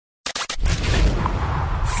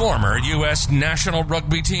former U.S. national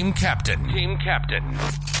rugby team captain,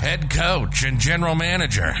 head coach and general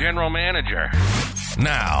manager.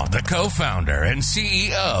 Now, the co-founder and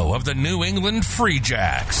CEO of the New England Free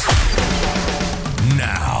Jacks.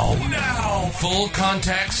 Now, Full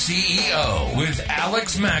Contact CEO with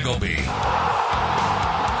Alex Magleby.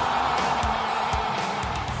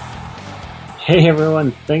 Hey everyone,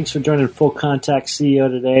 thanks for joining Full Contact CEO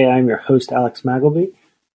today. I'm your host, Alex Magleby.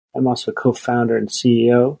 I'm also co-founder and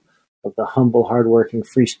CEO of the humble, hardworking,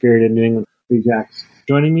 free-spirited New England Free Jacks.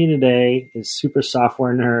 Joining me today is super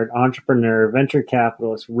software nerd, entrepreneur, venture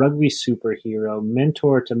capitalist, rugby superhero,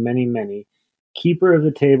 mentor to many, many, keeper of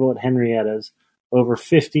the table at Henrietta's, over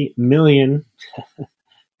 50 million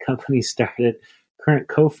companies started, current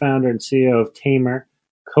co-founder and CEO of Tamer,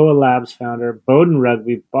 Koa Labs founder, Bowdoin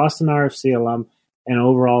Rugby, Boston RFC alum, and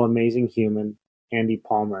overall amazing human, Andy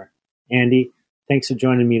Palmer. Andy, thanks for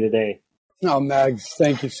joining me today. Oh, Mags,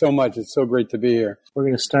 thank you so much. It's so great to be here. We're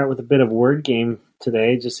going to start with a bit of word game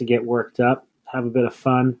today just to get worked up, have a bit of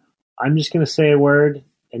fun. I'm just going to say a word,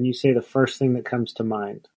 and you say the first thing that comes to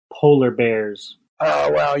mind. Polar bears.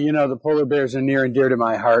 Oh, well, the polar bears are near and dear to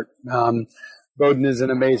my heart. Bowdoin is an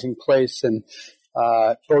amazing place, and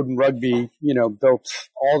Bowdoin Rugby, built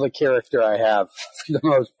all the character I have for the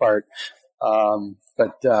most part.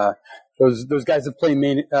 But those guys that play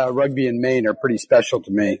rugby in Maine are pretty special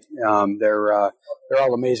to me. They're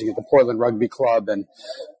all amazing at the Portland Rugby Club, and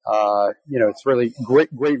it's really great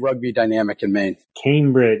rugby dynamic in Maine.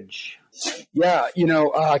 Cambridge. Yeah,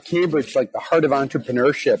 Cambridge, like the heart of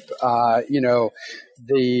entrepreneurship.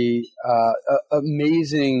 The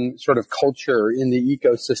amazing sort of culture in the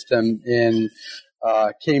ecosystem in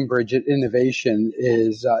Cambridge innovation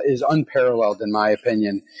is unparalleled in my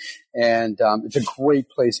opinion, and it's a great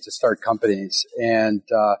place to start companies. And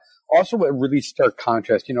also a really stark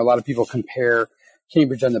contrast. A lot of people compare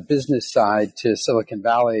Cambridge on the business side to Silicon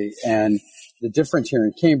Valley, and the difference here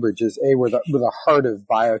in Cambridge is A, we're the heart of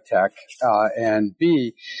biotech, and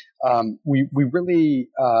B, we really,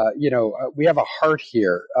 we have a heart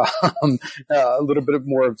here, a little bit of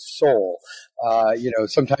more of soul.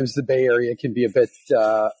 Sometimes the Bay Area can be a bit,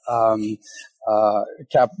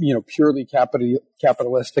 purely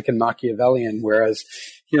capitalistic and Machiavellian, whereas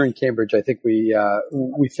here in Cambridge, I think we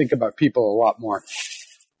think about people a lot more.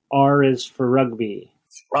 R is for rugby.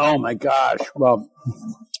 Oh my gosh. Well,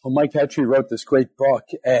 Mike Petrie wrote this great book,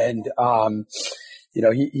 and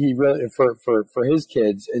he really for his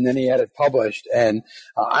kids, and then he had it published. And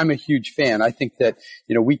I'm a huge fan. I think that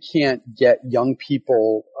we can't get young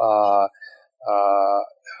people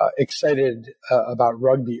excited about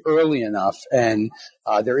rugby early enough, and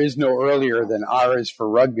there is no earlier than R is for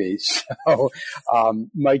rugby. So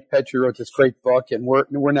Mike Petrie wrote this great book, and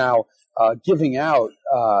we're now giving out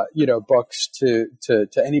books to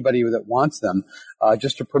anybody that wants them,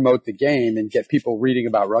 just to promote the game and get people reading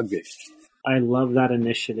about rugby. I love that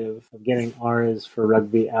initiative of getting R is for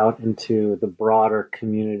rugby out into the broader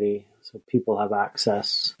community so people have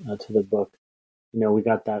access to the book. We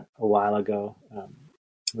got that a while ago.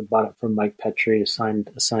 We bought it from Mike Petrie, a signed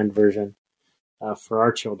version for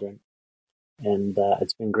our children. And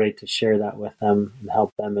it's been great to share that with them and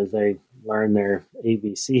help them as they learn their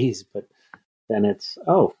ABCs. But then it's,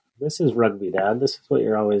 this is rugby, Dad. This is what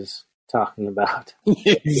you're always talking about.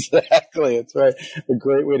 Exactly. That's right. A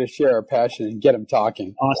great way to share our passion and get them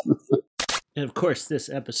talking. Awesome. And of course, this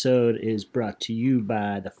episode is brought to you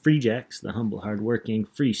by the Free Jacks, the humble, hardworking,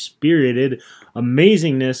 free-spirited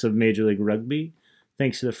amazingness of Major League Rugby.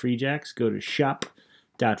 Thanks to the Free Jacks, go to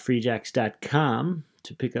shop.freejacks.com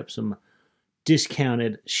to pick up some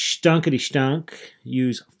discounted stunkity-stunk.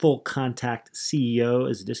 Use Full Contact CEO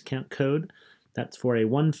as a discount code. That's for a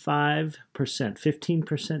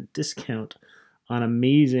 15% discount on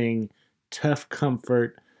amazing, tough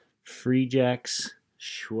comfort Free Jacks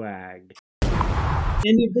swag.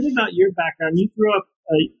 Andy, a bit about your background. You grew up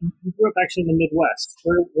actually in the Midwest.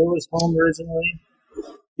 Where was home originally?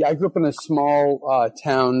 Yeah, I grew up in a small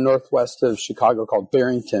town northwest of Chicago called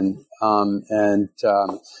Barrington, and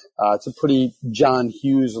it's a pretty John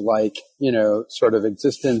Hughes-like, sort of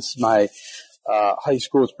existence. My high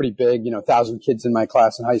school was pretty big, 1,000 kids in my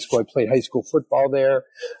class in high school. I played high school football there.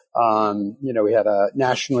 We had I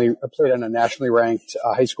played on a nationally ranked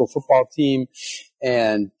high school football team,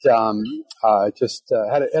 and just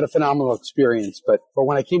had a phenomenal experience. But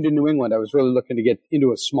when I came to New England, I was really looking to get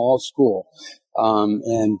into a small school,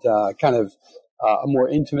 and kind of a more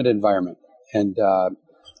intimate environment. And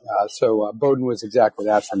so Bowdoin was exactly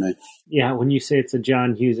that for me. Yeah, when you say it's a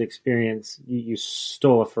John Hughes experience, you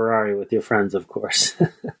stole a Ferrari with your friends, of course.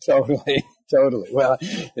 Totally. Well,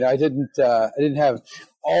 I didn't have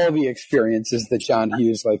all the experiences that John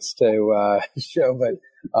Hughes likes to show, but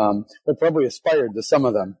probably aspired to some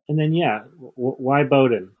of them. And then, why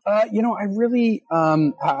Bowdoin? I really,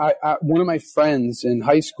 one of my friends in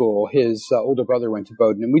high school, his older brother went to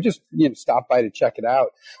Bowdoin, and we just stopped by to check it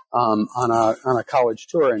out on a college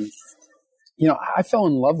tour. And I fell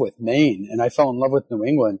in love with Maine, and I fell in love with New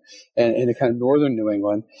England and the kind of northern New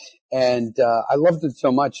England. And I loved it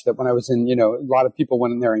so much that when I was in, a lot of people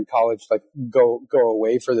went in there in college, like go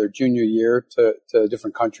away for their junior year to a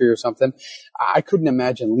different country or something. I couldn't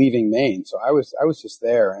imagine leaving Maine. So I was just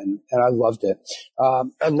there and I loved it.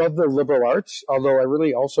 I love the liberal arts, although I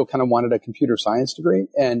really also kind of wanted a computer science degree.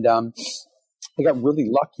 And I got really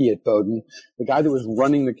lucky at Bowdoin. The guy that was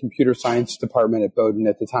running the computer science department at Bowdoin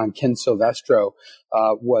at the time, Ken Silvestro,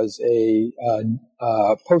 was a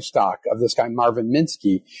postdoc of this guy, Marvin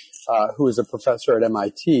Minsky, who was a professor at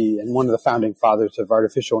MIT and one of the founding fathers of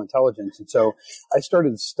artificial intelligence. And so I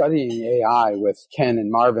started studying AI with Ken and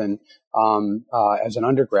Marvin as an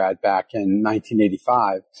undergrad back in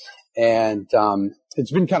 1985. And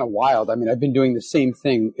it's been kind of wild. I mean, I've been doing the same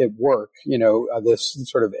thing at work, this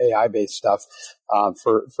sort of AI-based stuff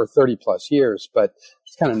for 30 plus years. But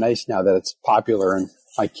it's kind of nice now that it's popular and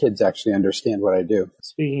my kids actually understand what I do.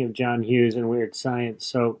 Speaking of John Hughes and weird science,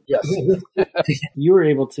 so yes, you were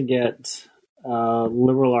able to get a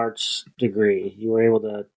liberal arts degree. You were able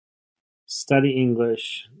to study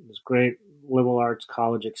English. It was great liberal arts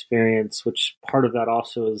college experience, which part of that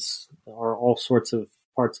also are all sorts of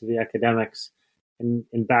parts of the academics, and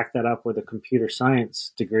back that up with a computer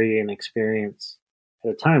science degree and experience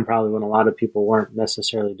at a time probably when a lot of people weren't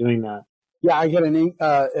necessarily doing that. Yeah, I got a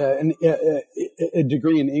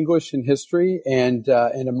degree in English and history and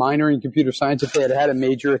a minor in computer science. If I had a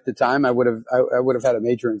major at the time, I would have had a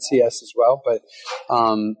major in CS as well. But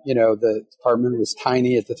the department was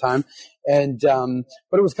tiny at the time, and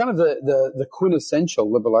but it was kind of the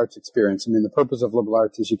quintessential liberal arts experience. I mean, the purpose of liberal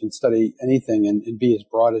arts is you can study anything and be as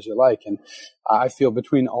broad as you like. And I feel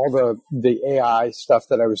between all the AI stuff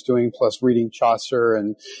that I was doing, plus reading Chaucer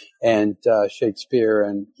and Shakespeare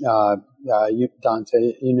and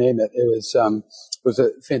Dante, you name it, it was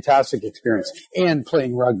a fantastic experience. And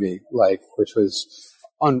playing rugby, which was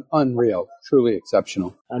unreal, truly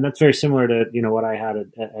exceptional. And that's very similar to what I had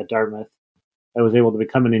at Dartmouth. I was able to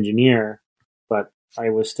become an engineer, but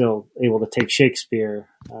I was still able to take Shakespeare,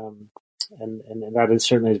 and that has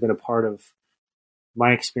certainly been a part of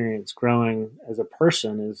my experience growing as a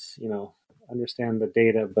person. Is understand the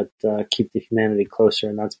data, but keep the humanity closer,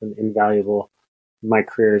 and that's been invaluable in my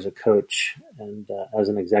career as a coach and as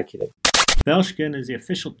an executive. Belshkin is the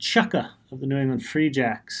official chukka of the New England Free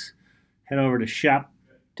Jacks. Head over to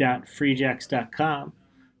shop.freejacks.com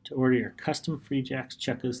to order your custom Free Jacks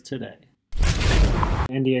chukkas today.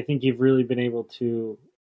 Andy, I think you've really been able to,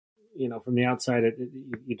 from the outside,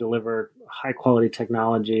 you deliver high quality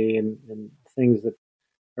technology and things that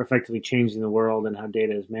are effectively changing the world and how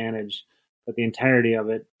data is managed. But the entirety of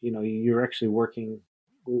it, you're actually working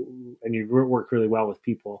and you work really well with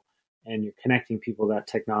people and you're connecting people to that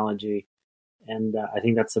technology. And I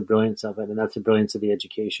think that's the brilliance of it. And that's the brilliance of the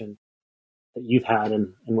education that you've had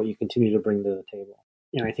and what you continue to bring to the table.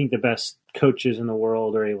 I think the best coaches in the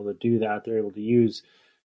world are able to do that. They're able to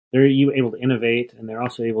innovate, and they're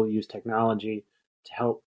also able to use technology to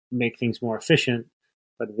help make things more efficient.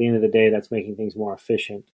 But at the end of the day, that's making things more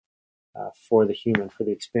efficient for the human, for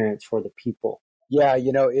the experience, for the people. Yeah,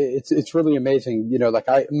 it's really amazing.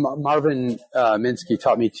 Marvin Minsky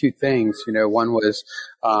taught me two things. One was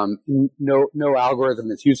no algorithm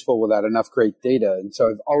that's useful without enough great data. And so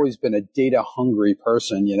I've always been a data hungry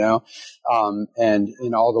person, and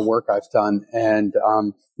in all the work I've done. And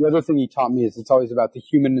the other thing he taught me is it's always about the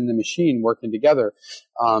human and the machine working together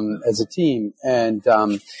as a team. And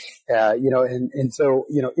so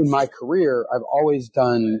in my career, I've always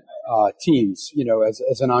done teams.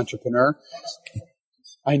 As an entrepreneur,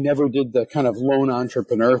 I never did the kind of lone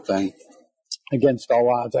entrepreneur thing against all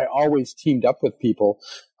odds. I always teamed up with people.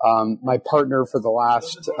 My partner for the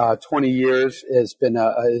last 20 years has been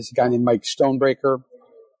is a guy named Mike Stonebreaker,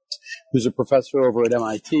 who's a professor over at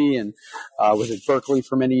MIT and was at Berkeley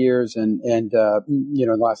for many years, and in the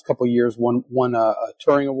last couple of years won a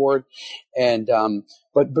Turing Award. And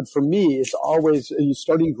but for me, it's always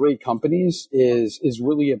starting great companies is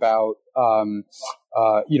really about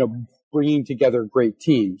bringing together great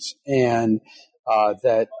teams, and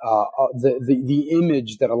the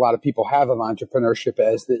image that a lot of people have of entrepreneurship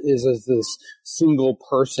is this single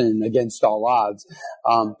person against all odds.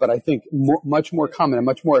 But I think much more common and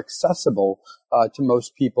much more accessible to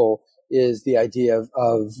most people is the idea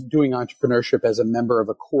of doing entrepreneurship as a member of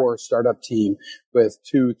a core startup team with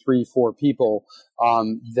 2, 3, 4 people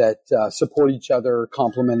that support each other,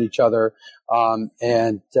 complement each other,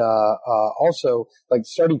 and also like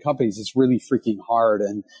starting companies is really freaking hard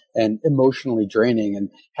and emotionally draining, and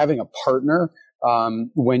having a partner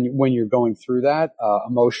when you're going through that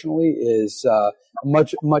emotionally is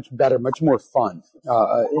much better, much more fun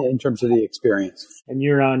in terms of the experience. And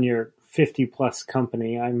you're on your 50 plus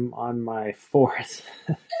company. I'm on my 4th.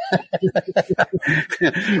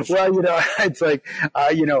 Well, it's like,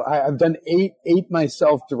 I've done eight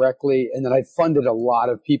myself directly, and then I funded a lot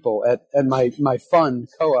of people at my fund,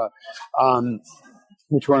 Koa,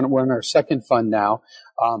 which we're in our second fund now.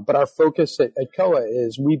 But our focus at Koa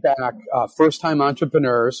is we back first-time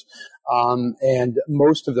entrepreneurs, and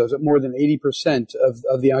most of those, more than 80%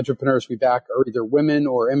 of the entrepreneurs we back are either women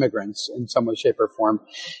or immigrants in some way, shape, or form.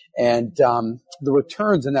 And the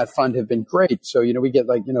returns in that fund have been great. So, we get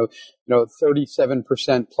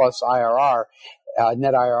 37% plus IRR.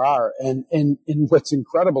 Net IRR. And what's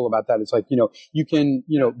incredible about that is you can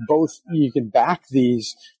back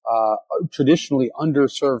these, traditionally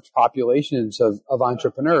underserved populations of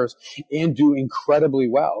entrepreneurs and do incredibly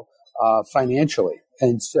well, financially.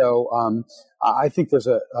 And so, I think there's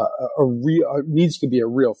needs to be a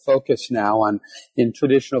real focus now in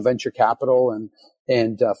traditional venture capital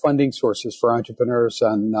and funding sources for entrepreneurs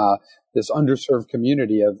on, this underserved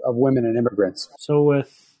community of women and immigrants. So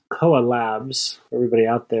with Koa Labs, for everybody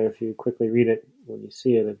out there, if you quickly read it when you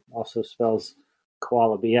see it, it also spells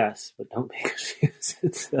Koala BS, but don't be confused.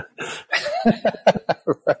 It's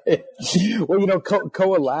right. Well,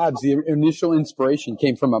 Koa Labs, the initial inspiration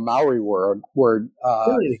came from a Maori word.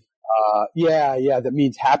 Really? That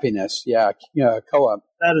means happiness. Yeah, Koa.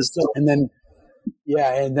 That is so. And then.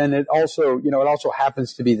 Yeah, and then it also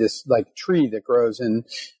happens to be this tree that grows in,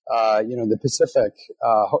 the Pacific,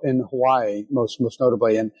 in Hawaii, most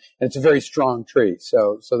notably, and it's a very strong tree.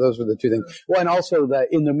 So those were the two things. Well, and also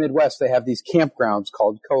in the Midwest, they have these campgrounds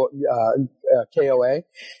called KOA,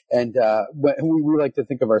 and we like to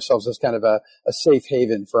think of ourselves as kind of a safe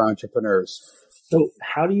haven for entrepreneurs. So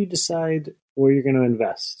how do you decide where you're going to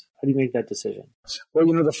invest? How do you make that decision? Well,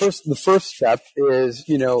 the first step is,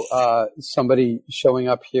 somebody showing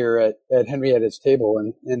up here at Henrietta's table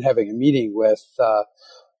and having a meeting with,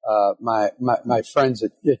 my friends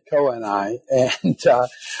at Koa and I, and,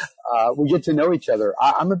 we get to know each other.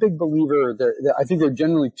 I'm a big believer that I think there are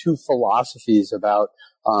generally two philosophies about,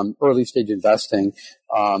 early stage investing.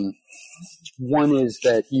 One is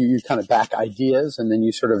that you kind of back ideas and then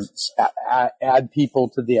you sort of add people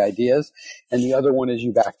to the ideas. And the other one is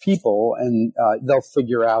you back people and they'll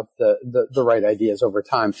figure out the right ideas over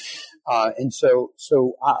time. And so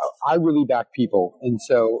I really back people. And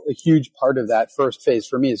so a huge part of that first phase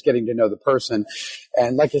for me is getting to know the person.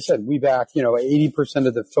 And like I said, we back, 80%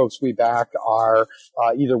 of the folks we back are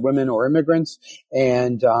either women or immigrants.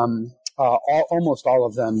 And almost all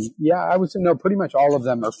of them, I would say pretty much all of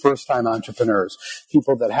them are first-time entrepreneurs,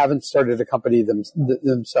 people that haven't started a company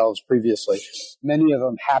themselves previously. Many of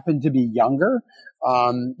them happen to be younger,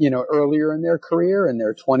 earlier in their career, in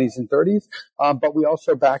their 20s and 30s. But we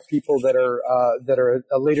also back people that are at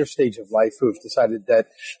a later stage of life who have decided that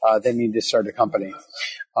they need to start a company.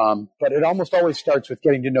 But it almost always starts with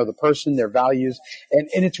getting to know the person, their values, and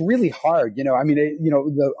it's really hard.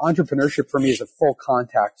 The entrepreneurship for me is a full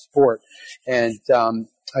contact sport, and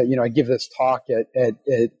I give this talk at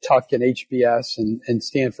Tuck and HBS and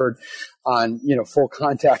Stanford on, full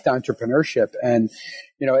contact entrepreneurship. And,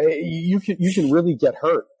 you can really get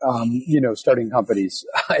hurt, starting companies.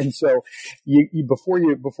 And so before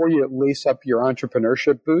you lace up your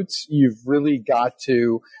entrepreneurship boots, you've really got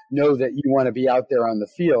to know that you want to be out there on the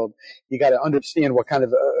field. You got to understand what kind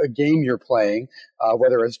of a game you're playing,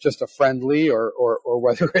 whether it's just a friendly or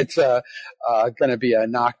whether it's going to be a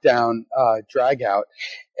knockdown, drag out.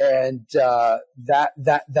 And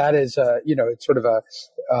that is it's sort of a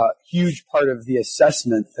huge part of the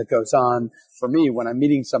assessment that goes on for me when I'm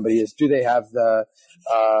meeting somebody is, do they have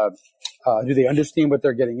do they understand what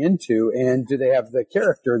they're getting into, and do they have the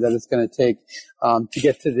character that it's going to take to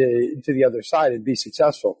get to the other side and be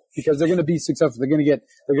successful? Because they're going to be successful. They're going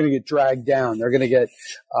to get dragged down. They're going to get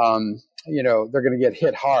they're going to get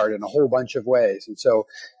hit hard in a whole bunch of ways. And so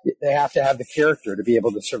they have to have the character to be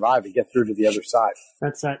able to survive and get through to the other side.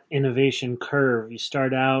 That's that innovation curve. You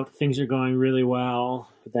start out, things are going really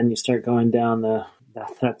well, but then you start going down that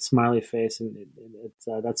smiley face, and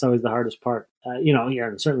that's always the hardest part.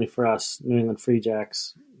 And certainly for us, New England Free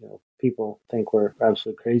Jacks, people think we're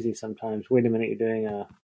absolutely crazy sometimes. Wait a minute, you're doing a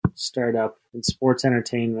startup in sports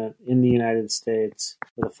entertainment in the United States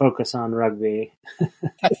with a focus on rugby.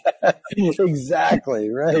 Exactly,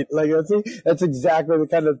 right. Like that's exactly the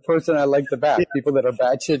kind of person I like to back. People that are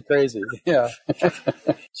batshit crazy. Yeah.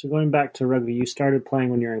 So going back to rugby, you started playing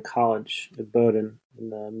when you were in college at Bowdoin in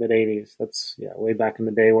the mid '80s. That's way back in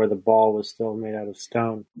the day where the ball was still made out of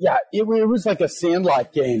stone. Yeah, it was like a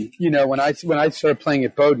sandlot game, when I started playing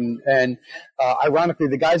at Bowdoin, and ironically,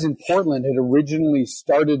 the guys in Portland had originally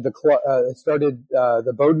started the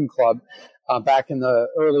Bowdoin club back in the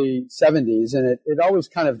early '70s, and it always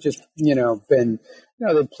kind of just been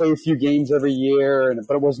they'd play a few games every year,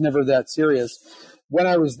 but it was never that serious. When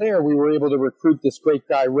I was there, we were able to recruit this great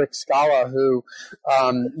guy, Rick Scala, who,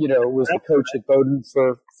 was the coach at Bowdoin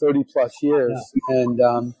for 30 plus years.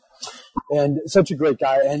 Yeah. And such a great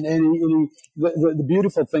guy. And the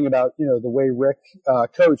beautiful thing about, the way Rick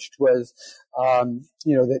coached was,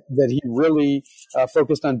 that he really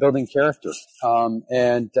focused on building character.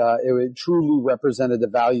 It truly represented the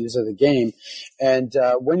values of the game. And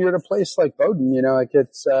when you're at a place like Bowdoin,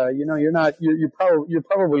 you're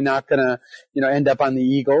probably not going to, end up on the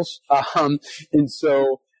Eagles. And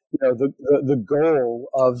so, the goal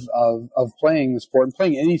of playing the sport and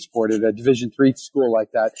playing any sport at a Division III school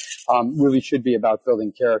like that really should be about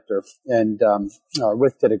building character. And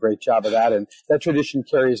Rick did a great job of that, and that tradition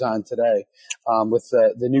carries on today with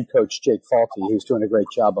the new coach Jake Faulty, who's doing a great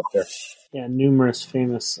job up there. Yeah, numerous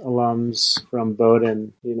famous alums from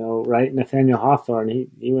Bowdoin. Right? Nathaniel Hawthorne,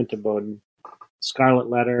 he went to Bowdoin. Scarlet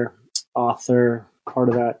Letter, author, part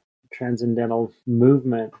of that transcendental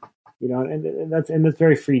movement. And that's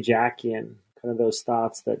very Free Jackian, kind of those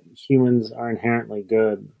thoughts that humans are inherently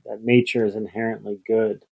good, that nature is inherently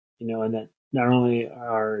good, and that not only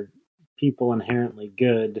are people inherently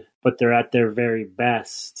good, but they're at their very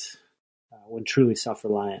best when truly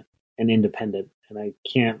self-reliant and independent. And I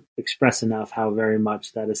can't express enough how very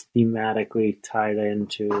much that is thematically tied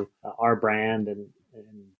into our brand and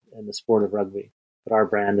the sport of rugby, but our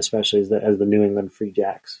brand especially as the New England Free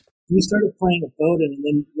Jacks. You started playing at Bowdoin, and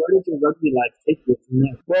then where did your rugby life take you from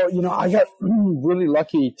there? Well, I got really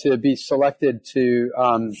lucky to be selected to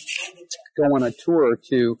go on a tour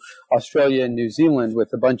to Australia and New Zealand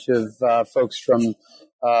with a bunch of folks from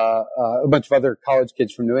a bunch of other college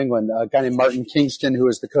kids from New England. A guy named Martin Kingston, who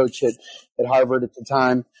was the coach at Harvard at the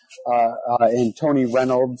time, and Tony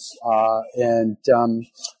Reynolds, and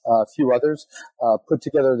a few others, put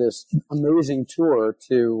together this amazing tour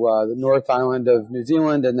to the North Island of New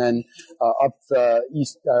Zealand and then up the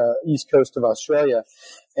east coast of Australia.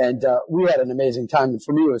 And we had an amazing time. And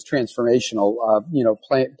for me, it was transformational.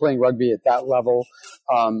 Playing rugby at that level,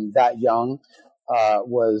 that young,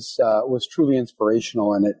 was truly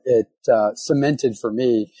inspirational, and it cemented for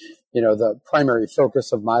me, the primary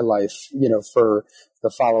focus of my life, for the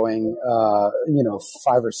following,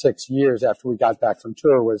 5 or 6 years after we got back from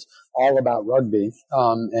tour was all about rugby.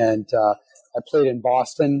 I played in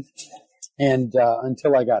Boston and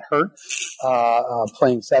until I got hurt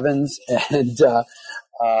playing sevens, and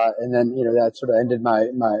then that sort of ended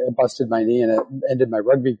it busted my knee, and it ended my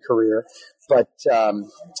rugby career. But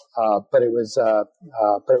it was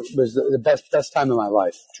the best time of my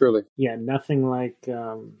life, truly. Yeah, nothing like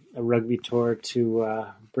a rugby tour to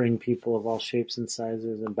bring people of all shapes and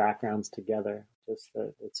sizes and backgrounds together. It's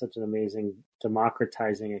such an amazing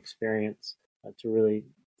democratizing experience to really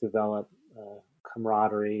develop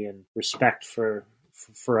camaraderie and respect for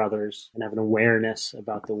others and have an awareness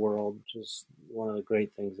about the world, which is one of the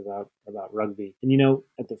great things about rugby. And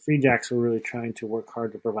at the Free Jacks, we're really trying to work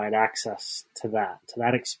hard to provide access to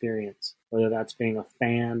that experience, whether that's being a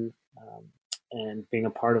fan and being a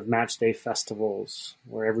part of match day festivals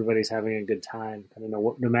where everybody's having a good time. I don't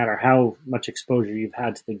know, no matter how much exposure you've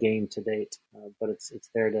had to the game to date, but it's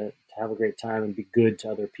there to have a great time and be good to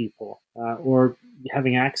other people, or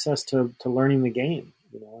having access to learning the game,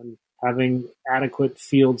 and having adequate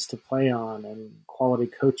fields to play on and quality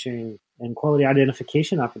coaching and quality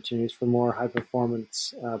identification opportunities for more high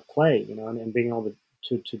performance play, and being able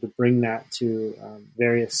to bring that to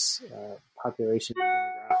various populations and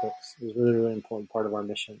demographics is really, really important part of our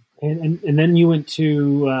mission. And then you went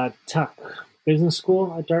to Tuck Business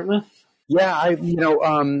School at Dartmouth? Yeah,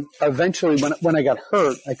 eventually when I got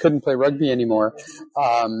hurt, I couldn't play rugby anymore.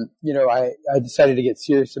 I decided to get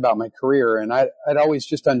serious about my career, and I'd always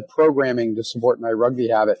just done programming to support my rugby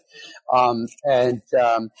habit. But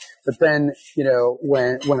then,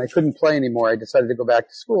 when I couldn't play anymore, I decided to go back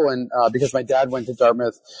to school, and because my dad went to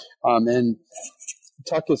Dartmouth, and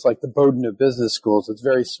Tuck is like the Bowdoin of business schools. It's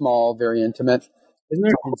very small, very intimate. Isn't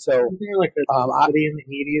there like a study in the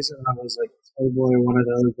 80s, and I was like, oh boy, one of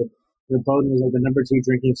those Bowdoin was like the number 2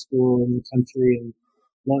 drinking school in the country, and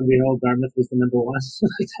lo and behold, Dartmouth was the number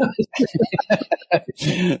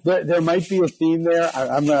 1. There might be a theme there.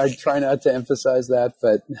 I try not to emphasize that,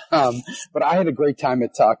 but I had a great time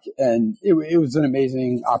at Tuck, and it was an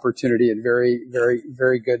amazing opportunity and very, very,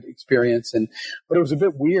 very good experience. But it was a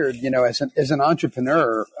bit weird, as an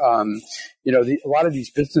entrepreneur. A lot of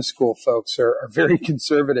these business school folks are very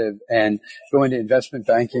conservative and go into investment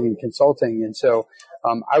banking and consulting, and so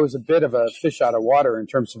I was a bit of a fish out of water in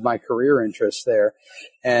terms of my career interests there.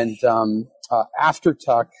 And after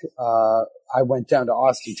Tuck, I went down to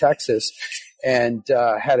Austin, Texas, and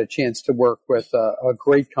had a chance to work with a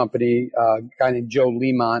great company, a guy named Joe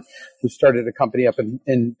Lemont, who started a company up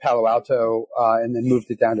in Palo Alto and then moved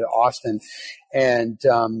it down to Austin. And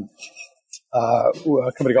a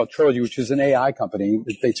company called Trilogy, which was an AI company,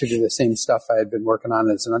 basically the same stuff I had been working on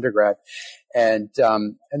as an undergrad. And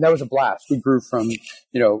that was a blast. We grew from,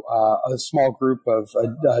 a small group of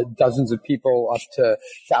dozens of people up to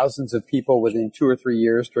thousands of people within 2 or 3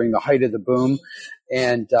 years during the height of the boom.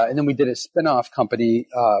 And then we did a spin-off company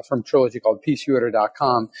from Trilogy called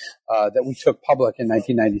PCOrder.com that we took public in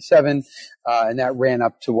 1997, and that ran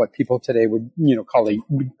up to what people today would call a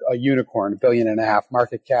unicorn, $1.5 billion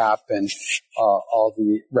market cap, and all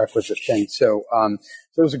the requisite things. So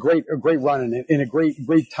it was a great run and a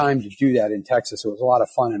great time to do that in Texas. It was a lot of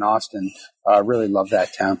fun in Austin. Really loved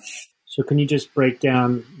that town. So can you just break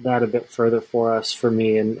down that a bit further for us, for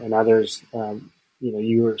me and others?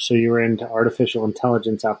 You were into artificial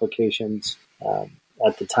intelligence applications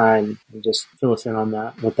at the time, and just fill us in on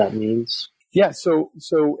that, what that means. Yeah. So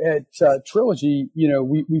at Trilogy,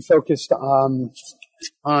 we focused on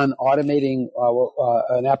automating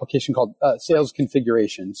an application called sales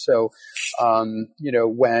configuration. So,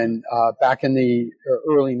 when back in the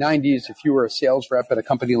early 90s, if you were a sales rep at a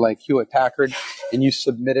company like Hewlett Packard and you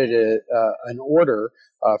submitted an order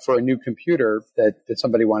for a new computer that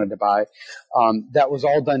somebody wanted to buy, that was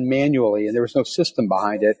all done manually, and there was no system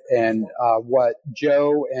behind it. And what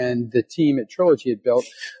Joe and the team at Trilogy had built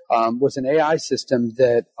was an AI system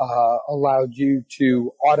that allowed you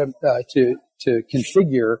to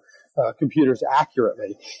configure computers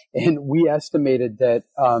accurately. And we estimated that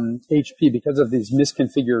HP, because of these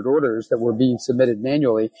misconfigured orders that were being submitted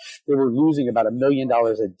manually, they were losing about $1 million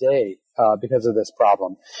a day because of this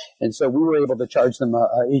problem. And so we were able to charge them,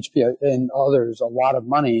 HP and others, a lot of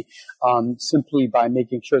money simply by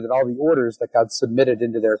making sure that all the orders that got submitted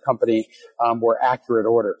into their company were accurate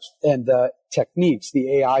orders. And the techniques,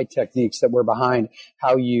 the AI techniques that were behind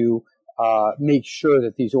how you make sure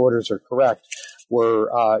that these orders are correct were,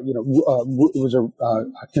 it was a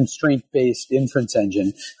constraint-based inference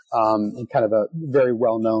engine, and kind of a very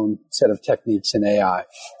well-known set of techniques in AI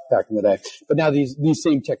back in the day. But now these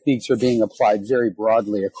same techniques are being applied very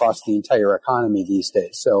broadly across the entire economy these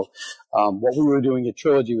days. So, what we were doing at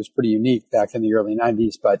Trilogy was pretty unique back in the early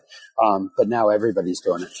 90s, but now everybody's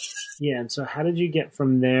doing it. Yeah. And so how did you get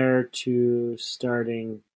from there to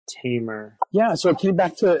starting Tamer? Yeah, so it came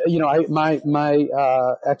back to my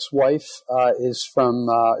ex-wife is from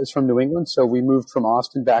New England, so we moved from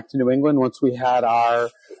Austin back to New England once we had our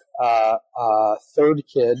third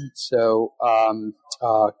kid. So kind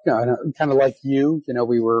of like you,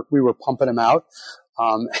 we were pumping him out.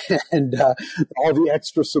 And all the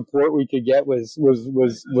extra support we could get was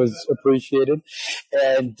appreciated.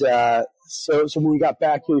 And so when we got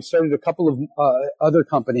back here, we started a couple of other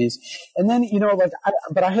companies, and then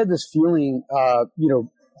but I had this feeling,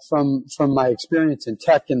 from my experience in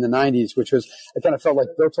tech in the 90s, which was I kind of felt like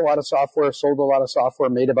built a lot of software, sold a lot of software,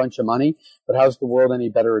 made a bunch of money, but how's the world any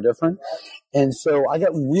better or different? And so I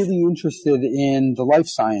got really interested in the life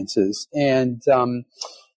sciences, and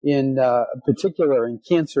in particular in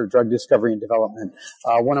cancer drug discovery and development.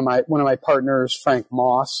 One of my partners, Frank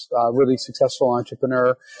Moss, really successful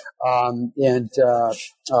entrepreneur, and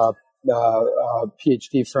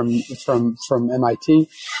PhD from MIT.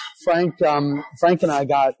 Frank and I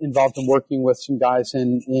got involved in working with some guys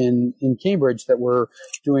in Cambridge that were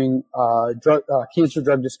doing cancer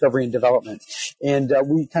drug discovery and development, and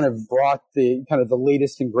we kind of brought the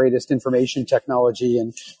latest and greatest information technology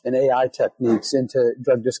and AI techniques into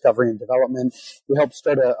drug discovery and development. We helped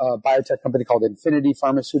start a biotech company called Infinity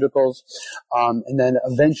Pharmaceuticals, and then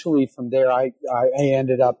eventually from there I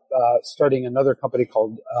ended up starting another company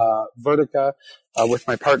called Vertica, with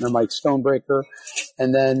my partner, Mike Stonebreaker.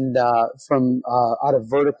 And then from out of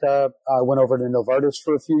Vertica, I went over to Novartis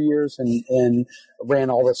for a few years and ran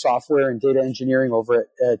all the software and data engineering over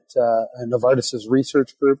at Novartis's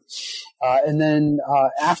research group. And then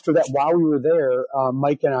after that, while we were there,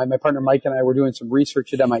 my partner Mike and I were doing some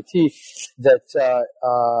research at MIT that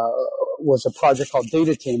was a project called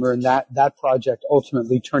Data Tamer, and that project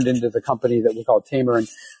ultimately turned into the company that we call Tamer. And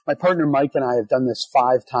my partner Mike and I have done this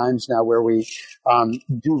 5 times now, where we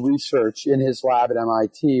do research in his lab at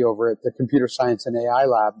MIT over at the Computer Science and AI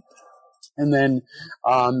Lab. And then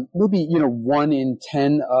maybe 1 in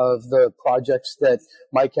 10 of the projects that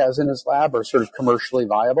Mike has in his lab are sort of commercially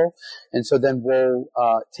viable. And so then we'll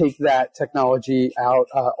take that technology out,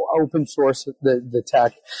 open source the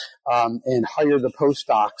tech, and hire the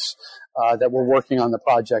postdocs that were working on the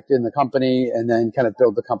project in the company, and then kind of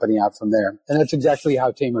build the company out from there. And that's exactly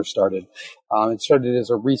how Tamer started. It started as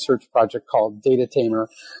a research project called Data Tamer,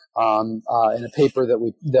 in a paper that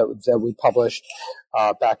we published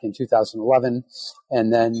back in 2011,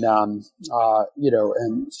 and then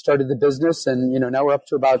and started the business, and now we're up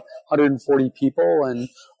to about 140 people and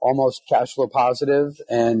almost cash flow positive,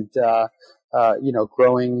 and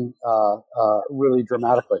growing really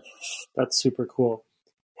dramatically. That's super cool.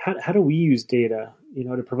 How do we use data,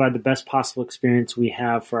 to provide the best possible experience we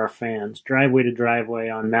have for our fans, driveway to driveway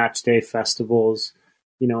on match day festivals,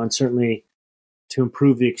 and certainly to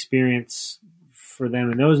improve the experience for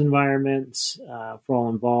them in those environments, for all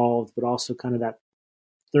involved, but also kind of that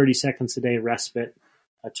 30 seconds a day respite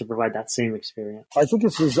to provide that same experience? I think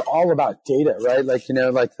this is all about data, right? I think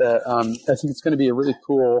it's going to be really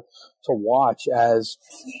cool to watch as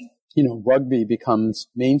rugby becomes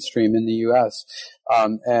mainstream in the U.S.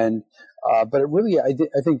 But it really, I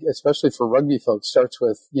think, especially for rugby folks, starts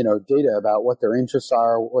with, data about what their interests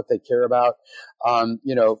are, what they care about.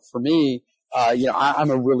 For me,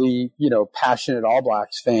 I'm a really, passionate All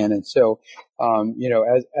Blacks fan. And so,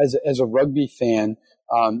 as a rugby fan,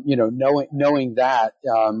 knowing that,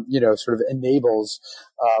 sort of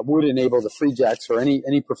would enable the Free Jacks or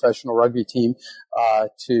any professional rugby team,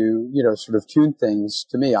 to, sort of tune things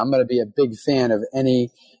to me. I'm going to be a big fan of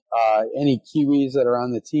any Kiwis that are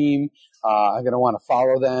on the team. I'm going to want to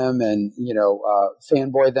follow them and,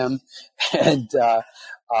 fanboy them.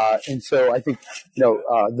 And so I think,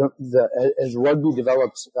 as rugby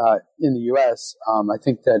develops, in the U.S., I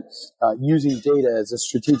think that, using data as a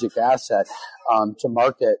strategic asset, to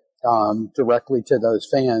market, directly to those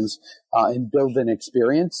fans, and build an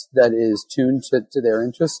experience that is tuned to their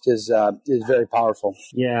interest is very powerful.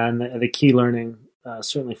 Yeah. And the key learning,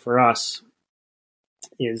 certainly for us,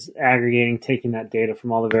 is aggregating, taking that data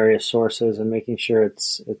from all the various sources and making sure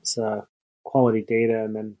it's quality data,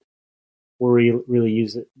 and then we're really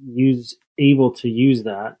able to use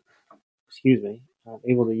that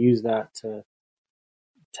to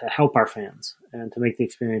help our fans and to make the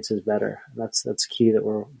experiences better. That's key that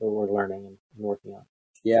we're learning and working on.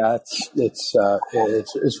 Yeah, it's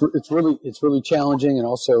really challenging and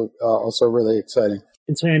also really exciting.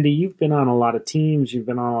 And so, Andy, you've been on a lot of teams, you've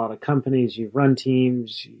been on a lot of companies, you've run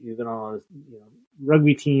teams, you've been on a lot of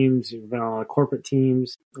rugby teams, you've been on a lot of corporate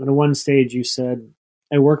teams. And at one stage, you said,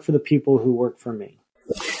 "I work for the people who work for me."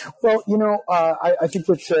 Well, I think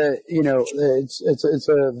it's a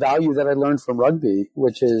value that I learned from rugby,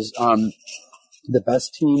 which is the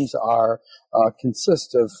best teams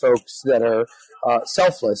consist of folks that are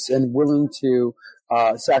selfless and willing to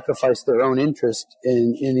sacrifice their own interest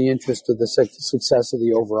in the interest of the success of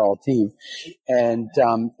the overall team. And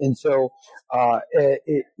so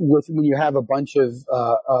when you have a bunch of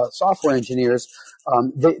software engineers,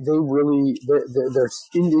 their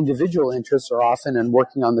individual interests are often in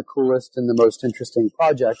working on the coolest and the most interesting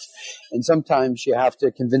projects. And sometimes you have to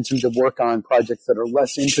convince them to work on projects that are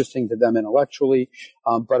less interesting to them intellectually,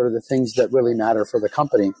 but are the things that really matter for the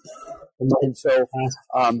company. And so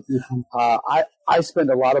I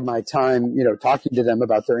spend a lot of my time, talking to them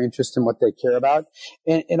about their interest and what they care about.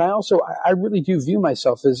 And I really do view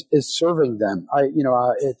myself as serving them.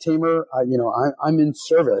 At Tamer, I'm in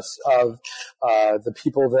service of the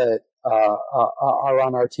people that are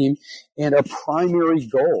on our team. And our primary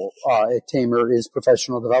goal at Tamer is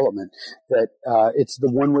professional development. That it's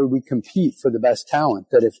the one way we compete for the best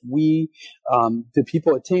talent. That if the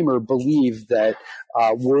people at Tamer believe that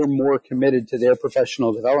we're more committed to their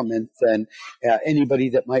professional development than anybody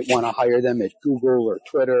that might want to hire them at Google or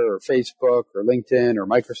Twitter or Facebook or LinkedIn or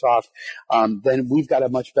Microsoft, then we've got a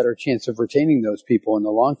much better chance of retaining those people in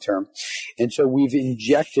the long term. And so we've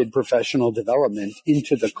injected professional development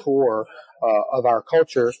into the core of our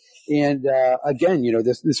culture. And again,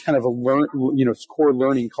 this kind of core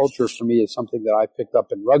learning culture for me is something that I picked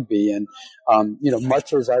up in rugby. And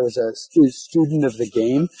much as I was a student of the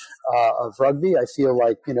game of rugby, I feel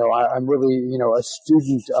like I'm really a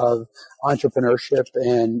student of entrepreneurship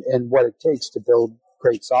and what it takes to build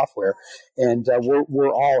great software. And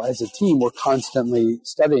we're all, as a team, we're constantly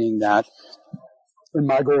studying that. And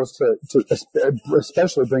my goal is to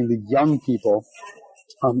especially bring the young people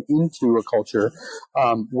into a culture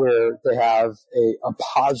where they have a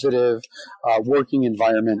positive working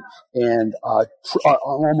environment and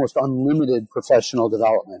almost unlimited professional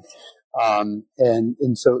development.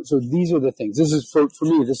 So these are the things. This is for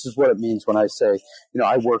me. This is what it means when I say,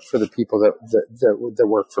 I work for the people that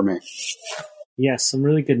work for me. Yes, some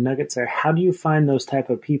really good nuggets there. How do you find those type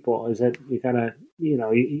of people? Is it you gotta,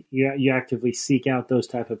 you actively seek out those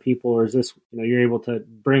type of people, or is this, you're able to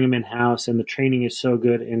bring them in house and the training is so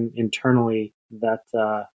good internally that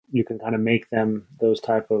you can kind of make them those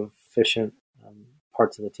type of efficient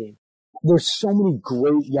parts of the team? There's so many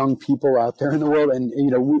great young people out there in the world, and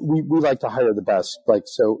we like to hire the best.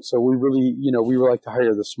 So we really we like to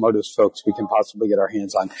hire the smartest folks we can possibly get our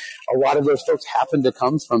hands on. A lot of those folks happen to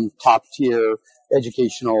come from top tier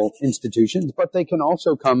educational institutions, but they can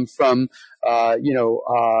also come from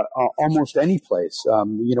almost any place.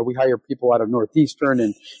 We hire people out of Northeastern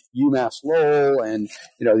and UMass Lowell, and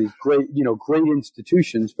these great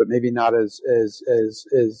institutions, but maybe not as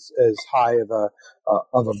high of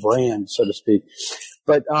a brand, so to speak.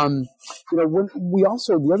 But when we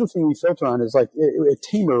also, the other thing we filter on is like at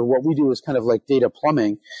Tamer, what we do is kind of like data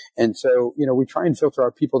plumbing, and so we try and filter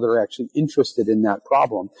out people that are actually interested in that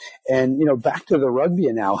problem. And back to the rugby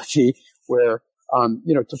analogy, where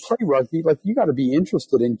to play rugby, like you got to be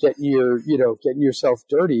interested in getting yourself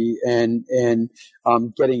dirty and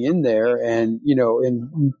getting in there and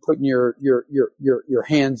and putting your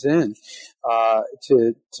hands in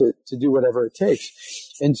to do whatever it takes.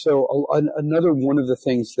 And so another one of the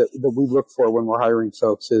things that we look for when we're hiring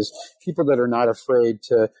folks is people that are not afraid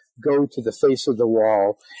to go to the face of the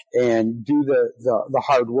wall and do the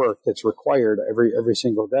hard work that's required every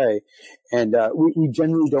single day. And we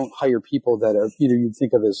generally don't hire people that are you'd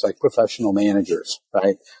think of as like professional managers,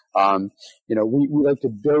 right? We like to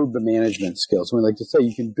build the management skills. We like to say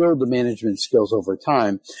you can build the management skills over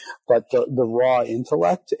time, but the raw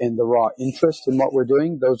intellect and the raw interest in what we're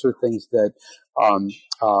doing, those are things that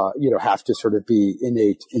have to sort of be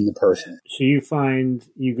innate in the person. So you find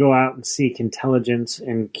you go out and seek intelligence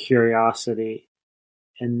and curiosity,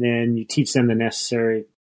 and then you teach them the necessary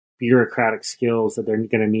bureaucratic skills that they're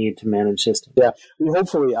going to need to manage systems. Yeah,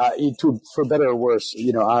 hopefully, for better or worse,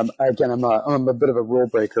 I'm a bit of a rule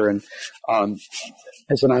breaker, and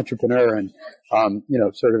as an entrepreneur, and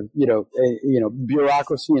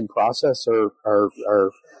bureaucracy and process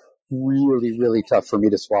are really, really tough for me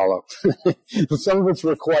to swallow. Some of it's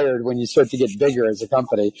required when you start to get bigger as a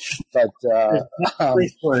company, but right?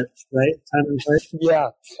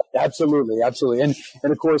 Yeah, absolutely. And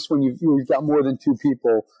of course, when you've got more than two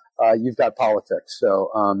people, you've got politics. So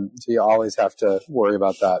you always have to worry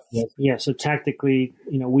about that. Yeah. So tactically,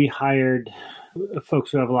 we hired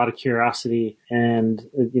folks who have a lot of curiosity and,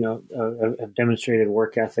 have demonstrated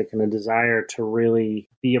work ethic and a desire to really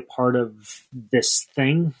be a part of this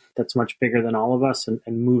thing that's much bigger than all of us and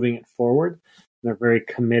moving it forward. And they're very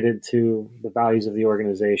committed to the values of the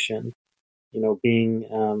organization,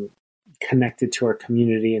 being connected to our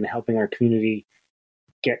community and helping our community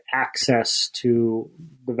get access to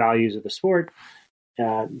the values of the sport,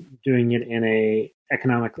 doing it in a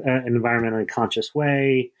economic, environmentally conscious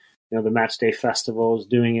way. The Match Day Festival is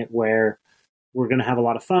doing it where we're going to have a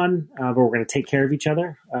lot of fun, but we're going to take care of each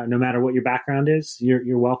other. No matter what your background is,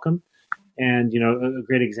 you're welcome. And, a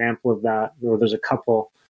great example of that, or there's a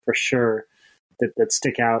couple for sure that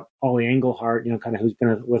stick out. Ollie Engelhart, kind of who's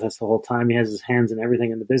been with us the whole time. He has his hands in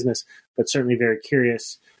everything in the business, but certainly very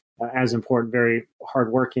curious, as important, very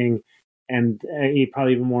hardworking, and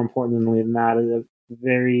probably even more importantly than that,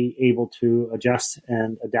 very able to adjust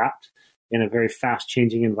and adapt in a very fast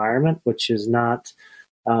changing environment, which is a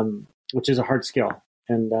hard skill.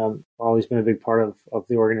 And always been a big part of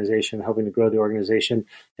the organization, helping to grow the organization.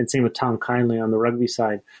 And same with Tom Kindly on the rugby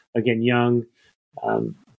side. Again, young,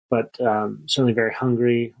 but certainly very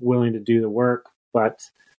hungry, willing to do the work, but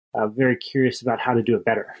very curious about how to do it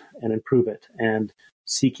better and improve it, and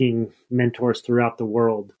seeking mentors throughout the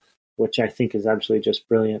world, which I think is absolutely just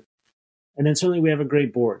brilliant. And then certainly we have a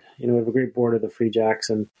great board. We have a great board of the Free Jacks,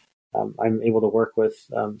 and I'm able to work with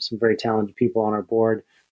some very talented people on our board.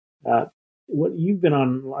 what you've been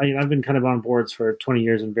on, I've been kind of on boards for 20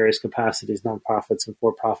 years in various capacities, nonprofits and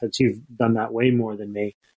for-profits. You've done that way more than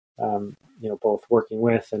me, both working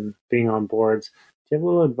with and being on boards. Do you have a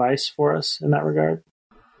little advice for us in that regard?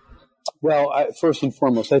 Well, first and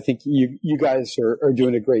foremost, I think you guys are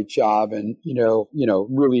doing a great job, and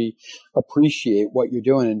really appreciate what you're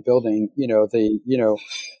doing in building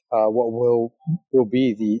what will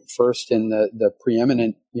be the first and the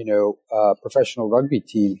preeminent professional rugby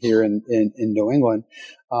team here in New England.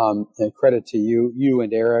 And credit to you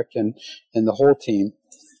and Eric and the whole team.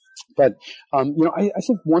 But I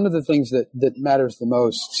think one of the things that matters the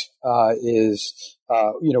most is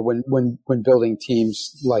when building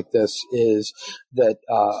teams like this is that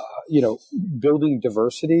building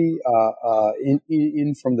diversity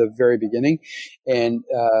in from the very beginning, and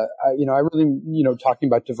I really talking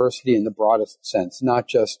about diversity in the broadest sense, not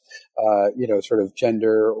just sort of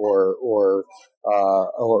gender or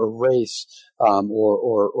race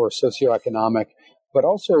or socioeconomic, but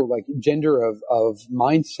also like gender of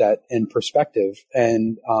mindset and perspective.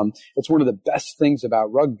 And it's one of the best things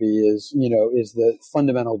about rugby is the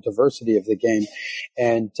fundamental diversity of the game.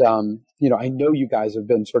 And I know you guys have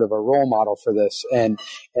been sort of a role model for this, and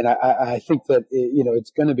I think that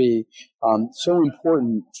it's going to be so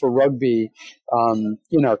important for rugby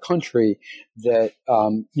in our country that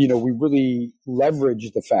we really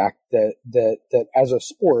leverage the fact that as a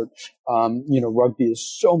sport, rugby is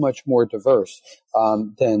so much more diverse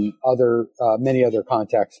than many other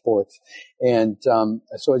contact sports. And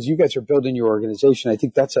so as you guys are building your organization, I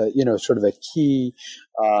think that's a sort of a key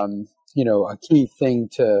a key thing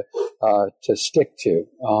to stick to.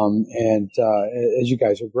 As you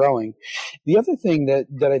guys are growing, the other thing that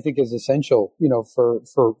I think is essential, for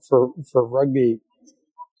rugby,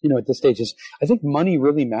 at this stage is I think money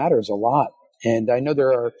really matters a lot. And I know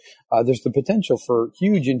there's the potential for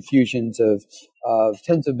huge infusions of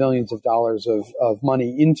tens of millions of dollars of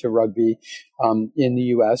money into rugby in the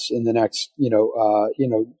U.S. in the next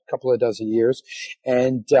couple of dozen years,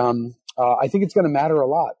 and I think it's going to matter a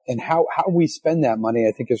lot. And how we spend that money,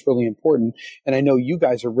 I think, is really important. And I know you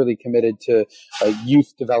guys are really committed to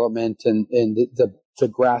youth development and the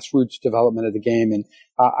grassroots development of the game. And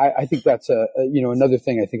I think that's another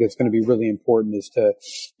thing I think that's going to be really important is to,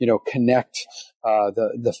 connect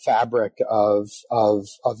the fabric of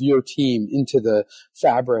your team into the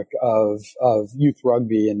fabric of youth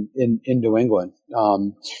rugby in New England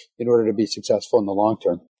in order to be successful in the long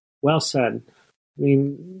term. Well said. I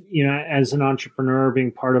mean, as an entrepreneur,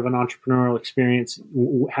 being part of an entrepreneurial experience,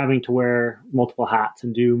 having to wear multiple hats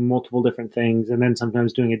and do multiple different things, and then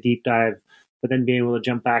sometimes doing a deep dive, but then being able to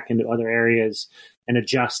jump back into other areas and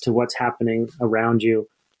adjust to what's happening around you.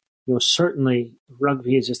 Certainly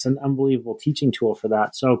rugby is just an unbelievable teaching tool for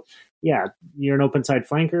that. So yeah, you're an open side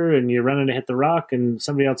flanker and you're running to hit the rock and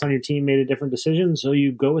somebody else on your team made a different decision. So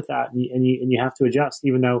you go with that and you have to adjust,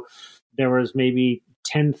 even though there was maybe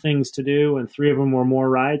 10 things to do and 3 of them were more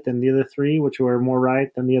right than the other 3, which were more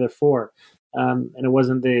right than the other 4. And it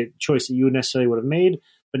wasn't the choice that you necessarily would have made,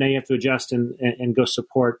 but now you have to adjust and go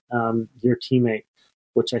support your teammate,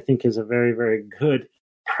 which I think is a very, very good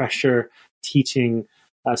pressure teaching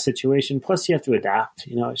situation. Plus you have to adapt.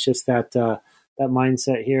 It's just that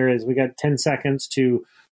mindset here is we got 10 seconds to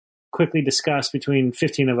quickly discuss between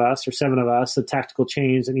 15 of us or 7 of us the tactical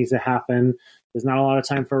change that needs to happen. There's not a lot of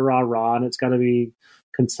time for rah-rah, and it's got to be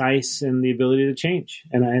concise and the ability to change.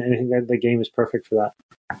 And I think that the game is perfect for that.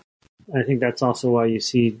 I think that's also why you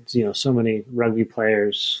see, so many rugby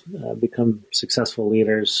players become successful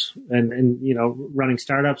leaders and running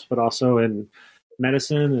startups, but also in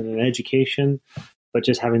medicine and in education, but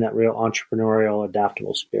just having that real entrepreneurial,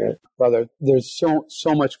 adaptable spirit. Brother, there's so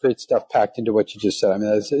much great stuff packed into what you just said. I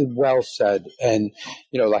mean, it's well said. And,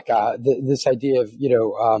 this idea of, the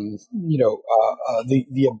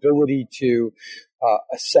ability to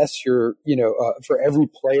assess your, for every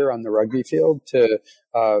player on the rugby field to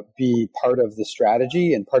be part of the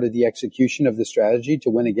strategy and part of the execution of the strategy to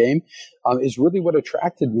win a game is really what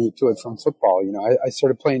attracted me to it from football. I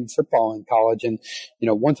started playing football in college, and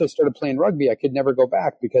once I started playing rugby, I could never go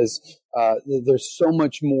back because there's so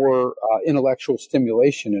much more intellectual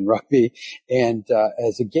stimulation in rugby, and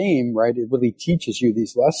as a game, right, it really teaches you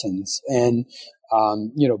these lessons and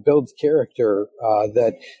builds character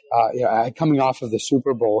coming off of the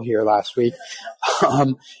Super Bowl here last week.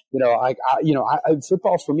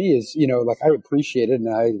 Football for me is, I appreciate it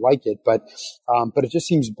and I like it, but it just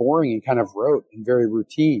seems boring and kind of rote and very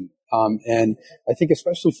routine. And I think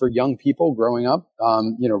especially for young people growing up,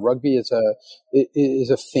 rugby is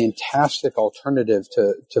a fantastic alternative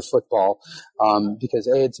to football, because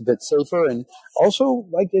it's a bit safer, and also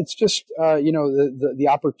like it's just the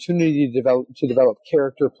opportunity to develop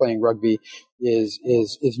character playing rugby is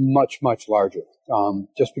much, much larger,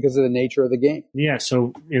 just because of the nature of the game. Yeah.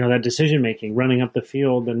 So, that decision making, running up the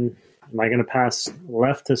field, and am I going to pass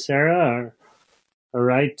left to Sarah or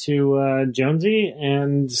right to Jonesy,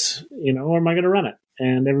 and, or am I going to run it?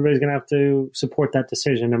 And everybody's going to have to support that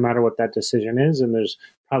decision no matter what that decision is. And there's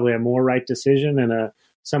probably a more right decision and a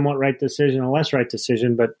somewhat right decision, a less right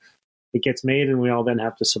decision, but it gets made and we all then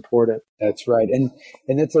have to support it. That's right. And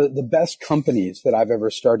it's the best companies that I've ever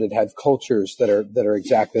started have cultures that are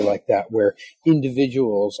exactly like that, where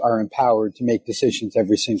individuals are empowered to make decisions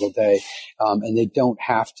every single day. And they don't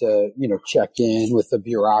have to, check in with the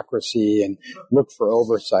bureaucracy and look for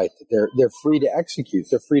oversight. They're free to execute.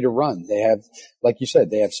 They're free to run. They have, like you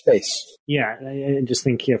said, they have space. Yeah. I just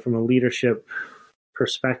think, from a leadership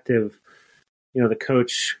perspective, the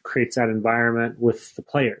coach creates that environment with the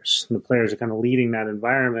players, and the players are kind of leading that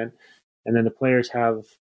environment. And then the players have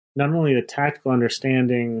not only the tactical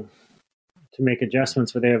understanding to make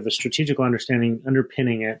adjustments, but they have the strategical understanding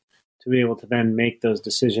underpinning it to be able to then make those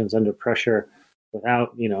decisions under pressure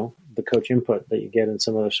without, the coach input that you get in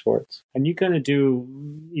some other sports. And you kind of do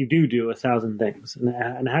 1,000 things.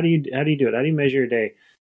 And how do you do it? How do you measure your day?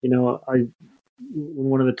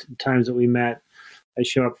 One of the times that we met, I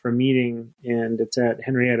show up for a meeting and it's at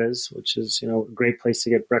Henrietta's, which is, a great place to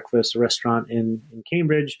get breakfast, a restaurant in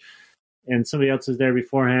Cambridge. And somebody else is there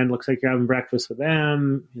beforehand. Looks like you're having breakfast with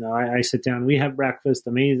them. I sit down, we have breakfast,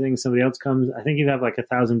 amazing. Somebody else comes. I think you'd have like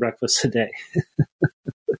 1,000 breakfasts a day.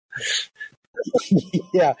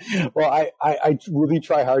 Yeah. Well, I really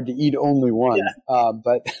try hard to eat only one. Yeah.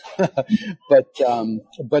 But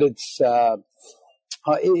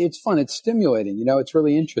it's fun. It's stimulating. It's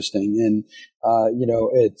really interesting. And,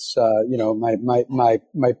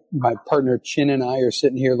 my partner Chin and I are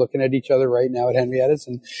sitting here looking at each other right now at Henrietta's,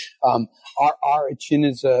 and, our Chin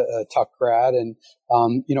is a Tuck grad, and,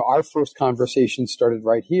 our first conversation started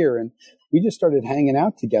right here, and we just started hanging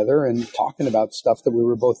out together and talking about stuff that we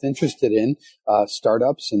were both interested in,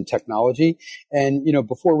 startups and technology. And,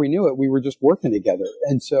 before we knew it, we were just working together.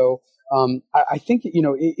 And so, I think,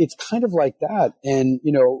 it's kind of like that. And,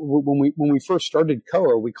 when we first started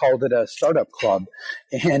COA, we called it a startup club,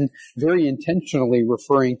 and very intentionally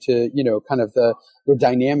referring to, kind of the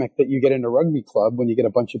dynamic that you get in a rugby club when you get a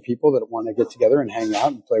bunch of people that want to get together and hang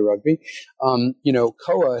out and play rugby.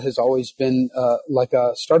 COA has always been, like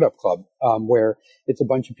a startup club, where it's a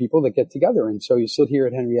bunch of people that get together. And so you sit here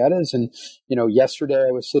at Henrietta's, and, yesterday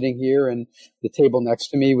I was sitting here, and the table next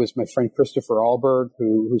to me was my friend Christopher Alberg,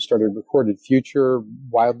 who started Recorded Future,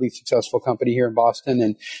 wildly successful company here in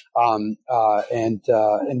Boston, and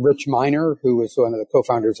Rich Miner, who is one of the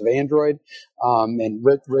co-founders of Android. And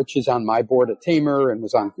Rich is on my board at Tamer and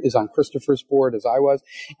is on Christopher's board, as I was,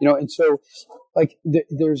 and so like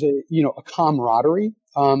there's a camaraderie,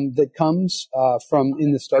 that comes, from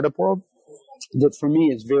in the startup world, that for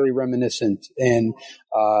me is very reminiscent and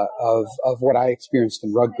of what I experienced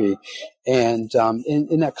in rugby. And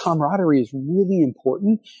that camaraderie is really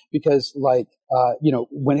important because, like,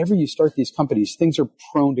 whenever you start these companies, things are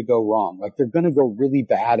prone to go wrong. Like, they're going to go really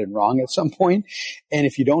bad and wrong at some point. And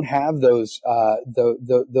if you don't have those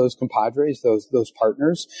compadres, those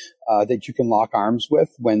partners, that you can lock arms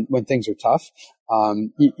with when things are tough,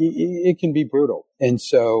 it can be brutal. And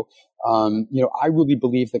so, I really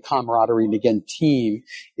believe the camaraderie and, again, team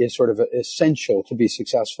is sort of essential to be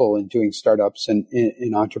successful in doing startups and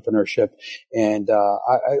in entrepreneurship. And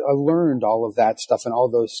I learned all of that stuff and all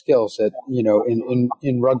those skills in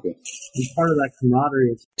rugby. And part of that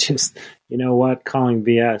camaraderie is just, calling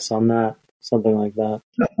BS on that, something like that.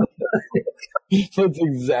 That's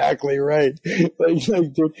exactly right. Like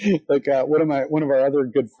one of our other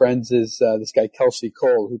good friends is this guy Kelsey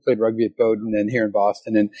Cole, who played rugby at Bowdoin and here in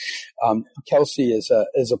Boston. And Kelsey is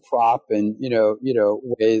a prop, and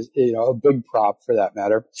weighs a big prop for that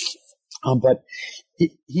matter. But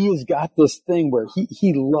he has got this thing where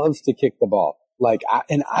he loves to kick the ball. Like,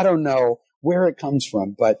 I don't know where it comes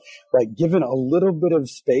from, but like, given a little bit of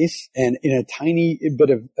space and in a tiny bit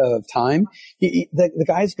of time, the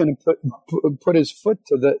guy's going to put his foot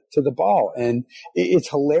to the ball, and it's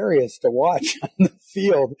hilarious to watch on the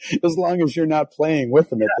field as long as you're not playing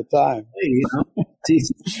with him at the time.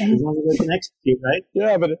 As long as they can execute, right?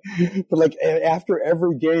 Yeah, but like after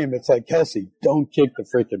every game, it's like, Kelsey, don't kick the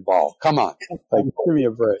freaking ball. Come on, like, give me a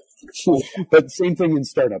break. But same thing in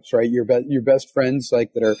startups, right? Your best friends,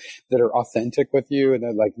 like that are authentic with you, and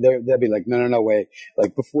they'll be like, no, wait,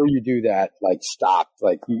 like before you do that, like stop,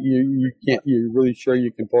 like you can't. You're really sure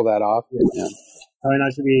you can pull that off? Yeah. Probably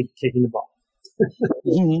not to be kicking the ball.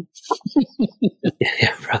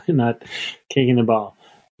 Yeah, probably not kicking the ball.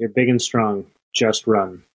 You're big and strong. Just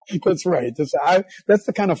run. That's right. That's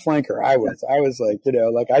the kind of flanker I was. I was like,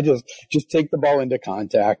 like I just take the ball into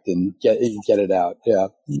contact and get it out. Yeah.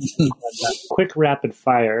 Quick rapid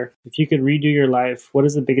fire. If you could redo your life, what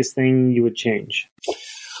is the biggest thing you would change?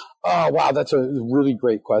 Oh, wow. That's a really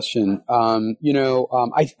great question. I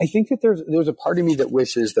think that there's a part of me that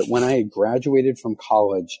wishes that when I had graduated from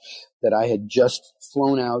college, that I had just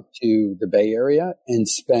flown out to the Bay Area and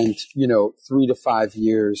spent, 3 to 5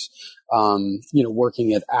 years,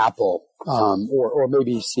 working at Apple, or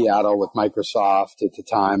maybe Seattle with Microsoft at the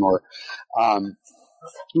time, or,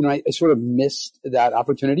 I sort of missed that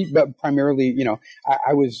opportunity, but primarily,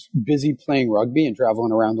 I was busy playing rugby and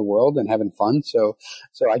traveling around the world and having fun. So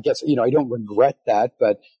I guess, I don't regret that,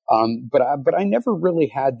 but I never really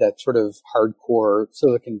had that sort of hardcore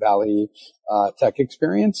Silicon Valley, tech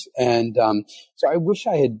experience. And, so I wish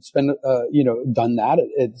I had done that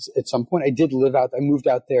at some point. I did I moved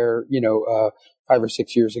out there, 5 or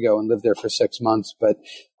 6 years ago and lived there for 6 months. But,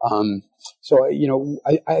 I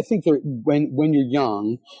think that when you're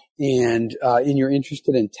young and you're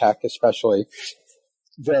interested in tech, especially,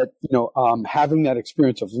 that, having that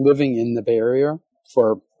experience of living in the Bay Area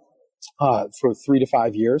for 3 to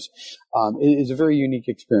 5 years, is a very unique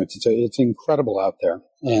experience. It's incredible out there.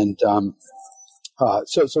 And,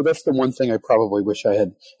 so that's the one thing I probably wish I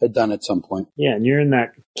had done at some point. Yeah. And you're in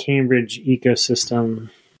that Cambridge ecosystem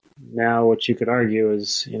now, which you could argue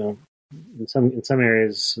is, in some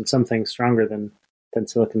areas, in some things stronger than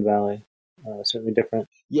Silicon Valley, certainly different.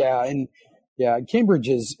 Yeah. And Cambridge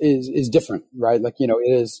is different, right? Like, it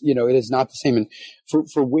is not the same. And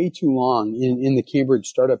for way too long in the Cambridge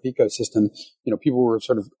startup ecosystem, people were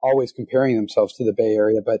sort of always comparing themselves to the Bay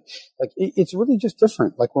Area, but like, it's really just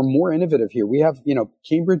different. Like, we're more innovative here. We have,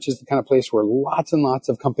 Cambridge is the kind of place where lots and lots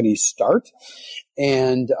of companies start.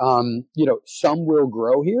 And, some will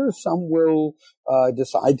grow here. Some will,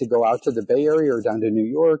 decide to go out to the Bay Area or down to New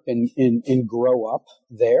York and grow up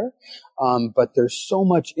there. But there's so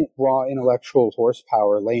much raw intellectual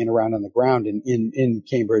horsepower laying around on the ground in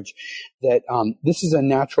Cambridge that, this is a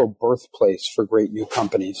natural birthplace for great new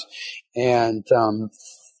companies. And,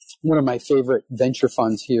 one of my favorite venture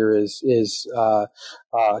funds here is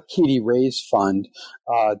Katie Ray's fund,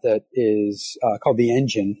 that is, called The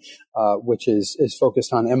Engine, which is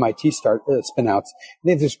focused on MIT spinouts.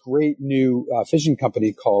 They have this great new, fission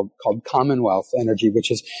company called Commonwealth Energy,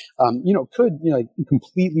 which is, could,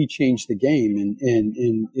 completely change the game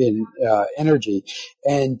in energy.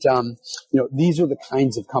 And, these are the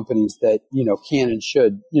kinds of companies that, can and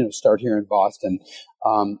should, start here in Boston,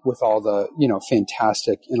 with all the,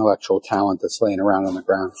 fantastic intellectual talent that's laying around on the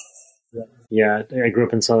ground. Yeah, I grew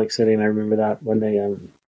up in Salt Lake City, and I remember that when they,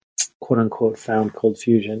 quote unquote, found cold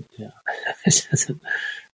fusion. Yeah.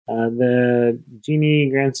 The genie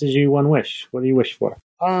grants you one wish. What do you wish for?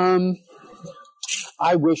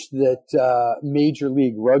 I wish that Major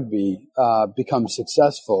League Rugby becomes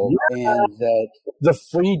successful, and that the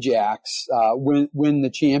Free Jacks win the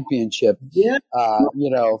championship. Yeah.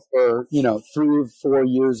 For 3 or 4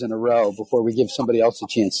 years in a row before we give somebody else a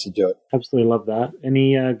chance to do it. Absolutely love that.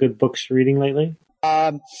 Any good books you're reading lately?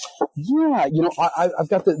 I've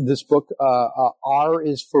got this book. R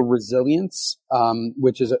is for Resilience,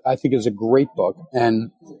 which I think is a great book,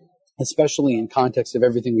 and especially in context of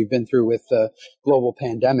everything we've been through with the global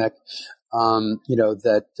pandemic,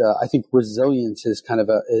 I think resilience is kind of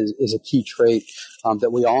is a key trait,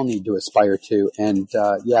 that we all need to aspire to. And,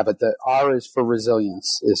 but the R is for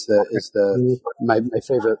Resilience is my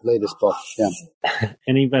favorite latest book. Yeah.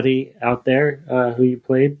 Anybody out there, who you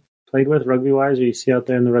played with rugby wise, or you see out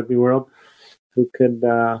there in the rugby world who could,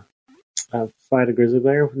 fight a grizzly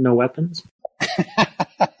bear with no weapons?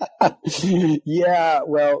 Yeah,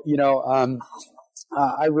 well,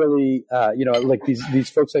 I really, like these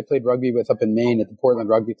folks I played rugby with up in Maine at the Portland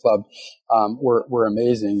Rugby Club, were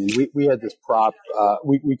amazing. And we had this prop,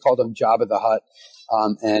 we called him Jabba the Hutt,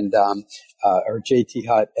 or JT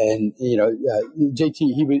Hutt. And,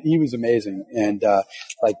 JT, he was amazing. And,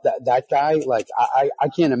 like that guy, like I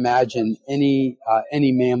can't imagine any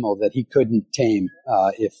mammal that he couldn't tame,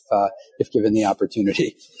 if given the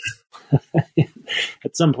opportunity.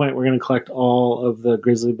 At some point, we're going to collect all of the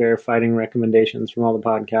grizzly bear fighting recommendations from all the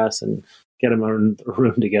podcasts and get them in a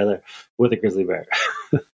room together with a grizzly bear.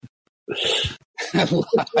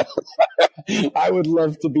 I would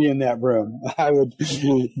love to be in that room. I would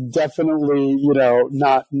definitely,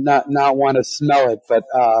 not want to smell it, but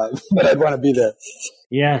I'd want to be there.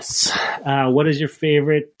 Yes. What is your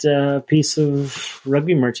favorite piece of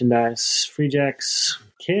rugby merchandise? Free Jacks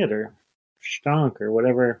kit or stonk or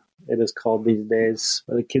whatever it is called these days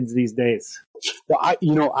for the kids these days. Well, I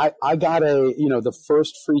got the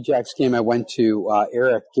first Free Jacks game I went to,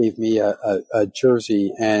 Eric gave me a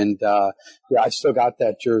jersey, and I still got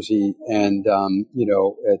that jersey, and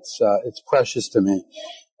it's precious to me.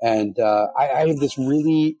 And I have this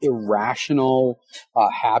really irrational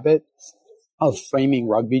habit of framing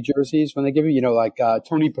rugby jerseys when they give you,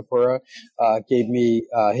 Tony Papura gave me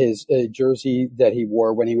his jersey that he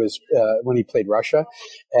wore when he played Russia,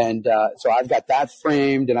 and so I've got that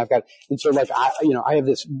framed, and I have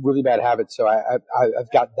this really bad habit, so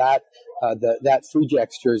I've got that. That Free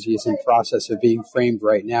Jacks jersey is in process of being framed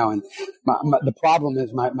right now, and the problem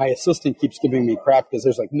is my assistant keeps giving me crap because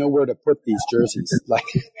there's nowhere to put these jerseys.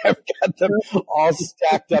 I've got them all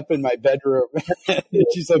stacked up in my bedroom, and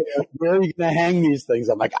she's like, "Where are you going to hang these things?"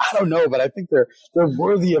 I'm like, "I don't know, but I think they're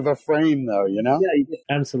worthy of a frame, though." Yeah,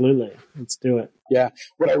 absolutely. Let's do it. Yeah,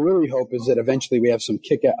 what I really hope is that eventually we have a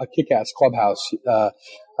kick-ass clubhouse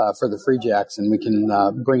for the Free Jacks, and we can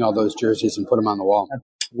bring all those jerseys and put them on the wall.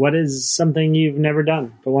 What is something you've never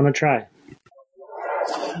done but want to try?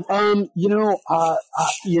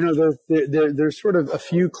 There's sort of a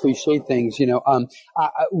few cliche things.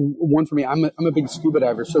 One for me, I'm a big scuba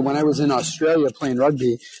diver. So when I was in Australia playing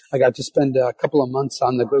rugby, I got to spend a couple of months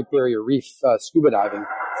on the Great Barrier Reef scuba diving,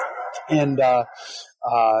 and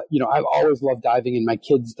I've always loved diving, and my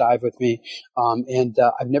kids dive with me.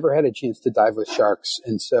 I've never had a chance to dive with sharks.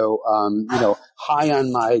 And so, high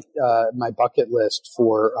on my bucket list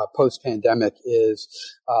for post-pandemic is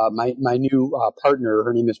my new partner.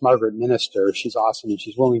 Her name is Margaret Minister. She's awesome, and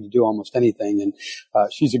she's willing to do almost anything. And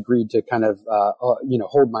she's agreed to kind of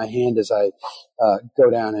hold my hand as I go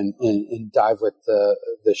down and dive with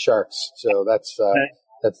the sharks. So that's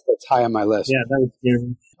high on my list. Yeah, that was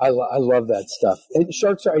beautiful. I love that stuff. And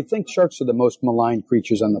I think sharks are the most maligned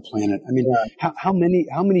creatures on the planet. I mean, how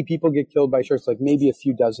many people get killed by sharks? Like maybe a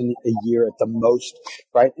few dozen a year at the most,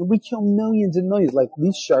 right? And we kill millions and millions. Like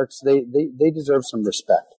these sharks, they deserve some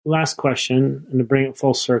respect. Last question, and to bring it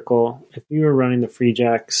full circle, if you were running the Free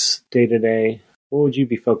Jacks day to day, what would you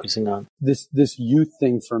be focusing on? This youth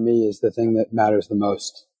thing for me is the thing that matters the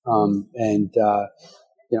most.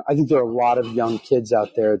 I think there are a lot of young kids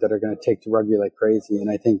out there that are going to take to rugby like crazy. And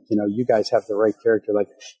I think, you guys have the right character. Like,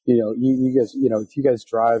 you guys, if you guys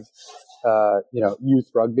drive, youth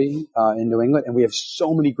rugby in New England, and we have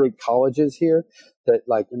so many great colleges here that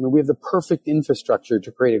we have the perfect infrastructure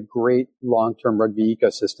to create a great long-term rugby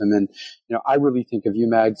ecosystem. And, I really think of you,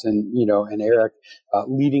 Mags, and Eric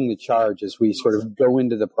leading the charge as we sort of go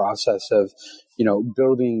into the process of,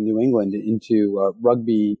 building New England into a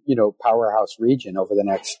rugby, powerhouse region over the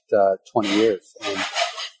next 20 years.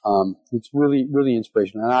 And it's really, really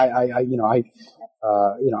inspirational. And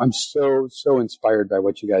I'm so inspired by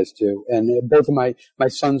what you guys do. And both of my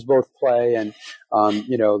sons both play, and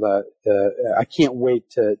I can't wait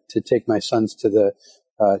to take my sons to the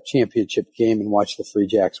championship game and watch the Free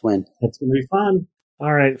Jacks win. That's going to be fun.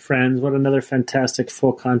 All right, friends, what another fantastic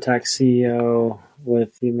Full Contact CEO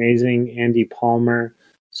with the amazing Andy Palmer.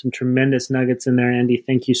 Some tremendous nuggets in there, Andy.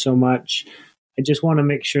 Thank you so much. I just want to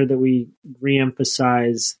make sure that we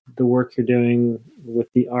reemphasize the work you're doing with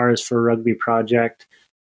the R is for Rugby project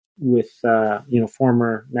with,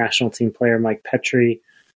 former national team player Mike Petrie,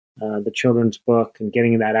 the children's book, and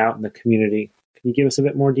getting that out in the community. Can you give us a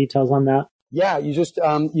bit more details on that? Yeah, you just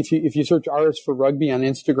if you search R is for Rugby on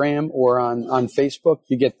Instagram or on Facebook,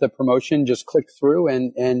 you get the promotion. Just click through,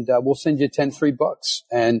 and we'll send you 10 free books.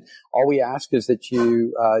 And all we ask is that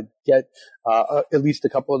you get at least a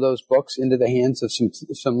couple of those books into the hands of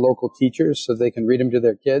some local teachers so they can read them to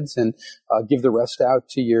their kids, and give the rest out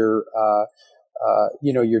to your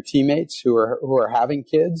your teammates who are having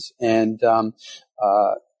kids, and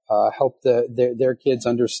help their kids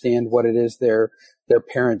understand what it is their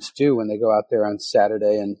parents do when they go out there on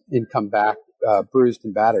Saturday and come back bruised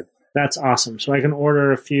and battered. That's awesome. So I can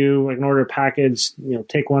order a package,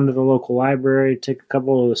 take one to the local library, take a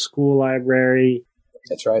couple to the school library.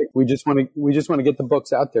 That's right. We just want to get the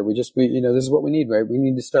books out there. This is what we need, right? We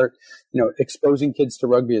need to start, exposing kids to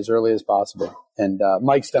rugby as early as possible. And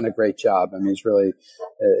Mike's done a great job. I mean,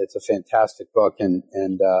 it's a fantastic book, and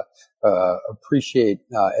appreciate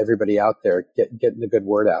everybody out there getting the good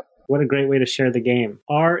word out. What a great way to share the game.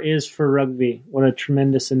 R is for Rugby. What a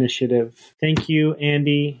tremendous initiative. Thank you,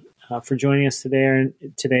 Andy. for joining us today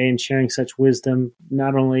and sharing such wisdom,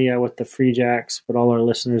 not only with the Free Jacks, but all our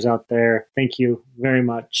listeners out there. Thank you very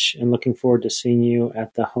much, and looking forward to seeing you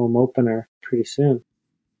at the home opener pretty soon.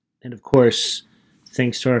 And of course,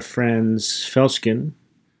 thanks to our friends Felshkin,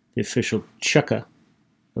 the official chukka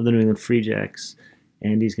of the New England Free Jacks.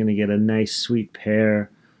 Andy's going to get a nice, sweet pair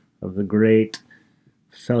of the great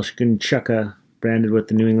Felshkin chukka branded with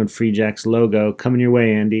the New England Free Jacks logo. Coming your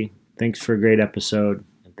way, Andy. Thanks for a great episode.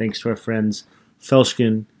 And thanks to our friends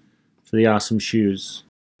Felshkin for the awesome shoes.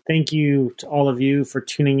 Thank you to all of you for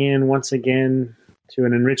tuning in once again to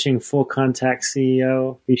an enriching Full Contact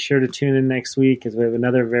CEO. Be sure to tune in next week as we have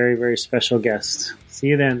another very, very special guest. See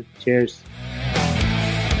you then. Cheers.